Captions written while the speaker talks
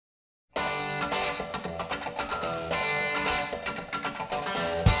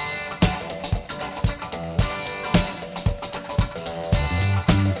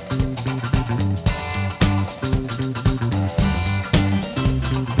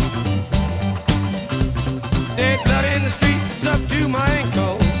Dead blood in the streets, it's up to my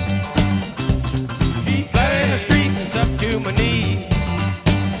ankles. Sheet blood in the streets, it's up to my knee.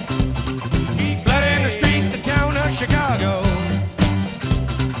 Sheet blood in the streets, the town of Chicago.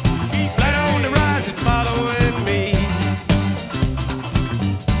 Sheet blood on the rise, it's following me.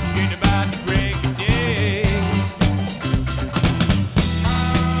 She's about to break of day.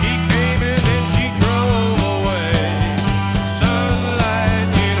 She came and then she drove away. Sunlight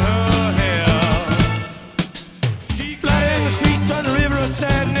in her hair. Sheet blood in the streets on the river of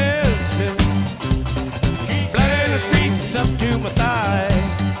sadness. Sheet blood in the streets, it's up to my thigh.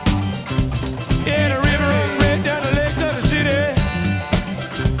 Yeah, the river runs red down the legs of the city.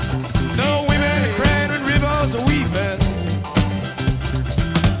 The women are crying when rivers are weeping.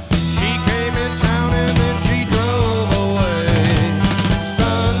 She came in town and then she drove away.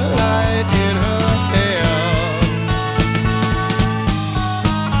 Sunlight in her hair.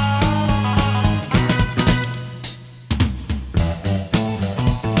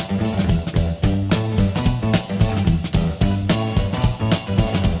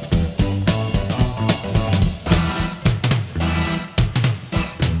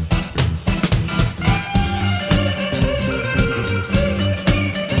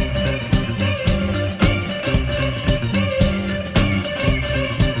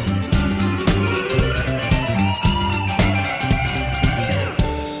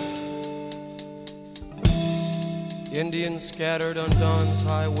 Indians scattered on dawn's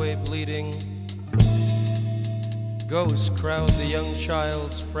highway bleeding. Ghosts crowd the young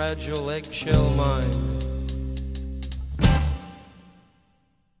child's fragile eggshell mind.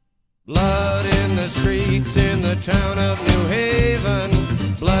 Blood in the streets in the town of New Haven.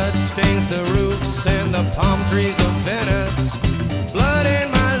 Blood stains the roofs and the palm trees of Venice. Blood in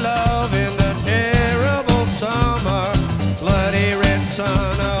my love in the terrible summer. Bloody red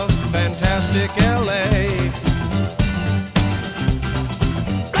sun of fantastic LA.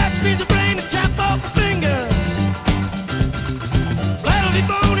 Squeeze the brain and chop off the fingers. Blood will be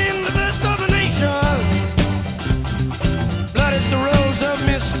born in the birth of a nation. Blood is the rose of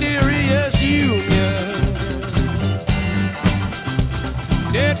mysterious youth.